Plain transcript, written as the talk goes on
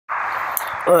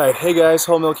Alright, hey guys,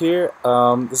 WholeMilk here.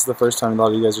 This is the first time a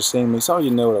lot of you guys are seeing me. Some of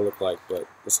you know what I look like, but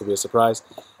this will be a surprise.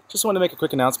 Just wanted to make a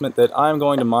quick announcement that I'm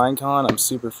going to Minecon. I'm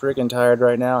super freaking tired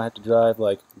right now. I have to drive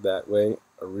like that way,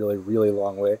 a really, really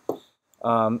long way.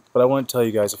 But I want to tell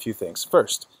you guys a few things.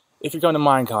 First, if you're going to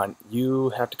Minecon,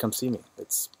 you have to come see me.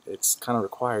 It's kind of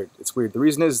required. It's weird. The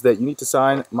reason is that you need to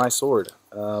sign my sword.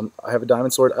 I have a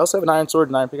diamond sword. I also have an iron sword,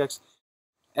 an iron pickaxe,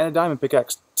 and a diamond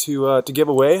pickaxe to give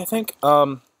away, I think.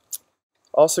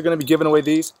 Also going to be giving away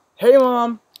these. Hey,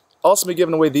 Mom! Also be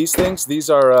giving away these things. These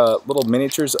are little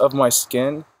miniatures of my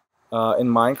skin in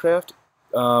Minecraft.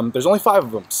 There's only 5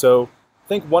 of them, so I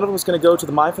think one of them is going to go to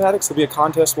the My Fanatics. There'll be a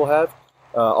contest we'll have.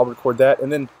 I'll record that,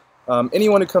 and then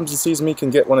anyone who comes and sees me can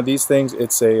get one of these things.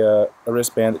 It's a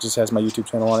wristband that just has my YouTube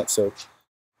channel on it, so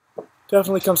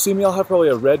definitely come see me. I'll have probably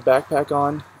a red backpack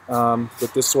on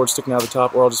with this sword sticking out of the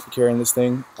top, or I'll just be carrying this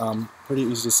thing. Pretty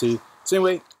easy to see. So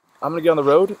anyway, I'm going to get on the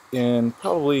road in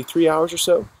probably 3 hours or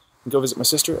so and go visit my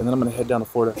sister, and then I'm going to head down to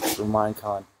Florida for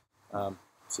Minecon.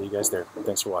 See you guys there.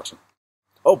 Thanks for watching.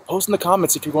 Oh, post in the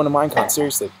comments if you're going to Minecon.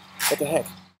 Seriously. What the heck?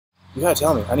 You gotta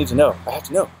tell me. I need to know. I have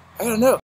to know. I gotta know.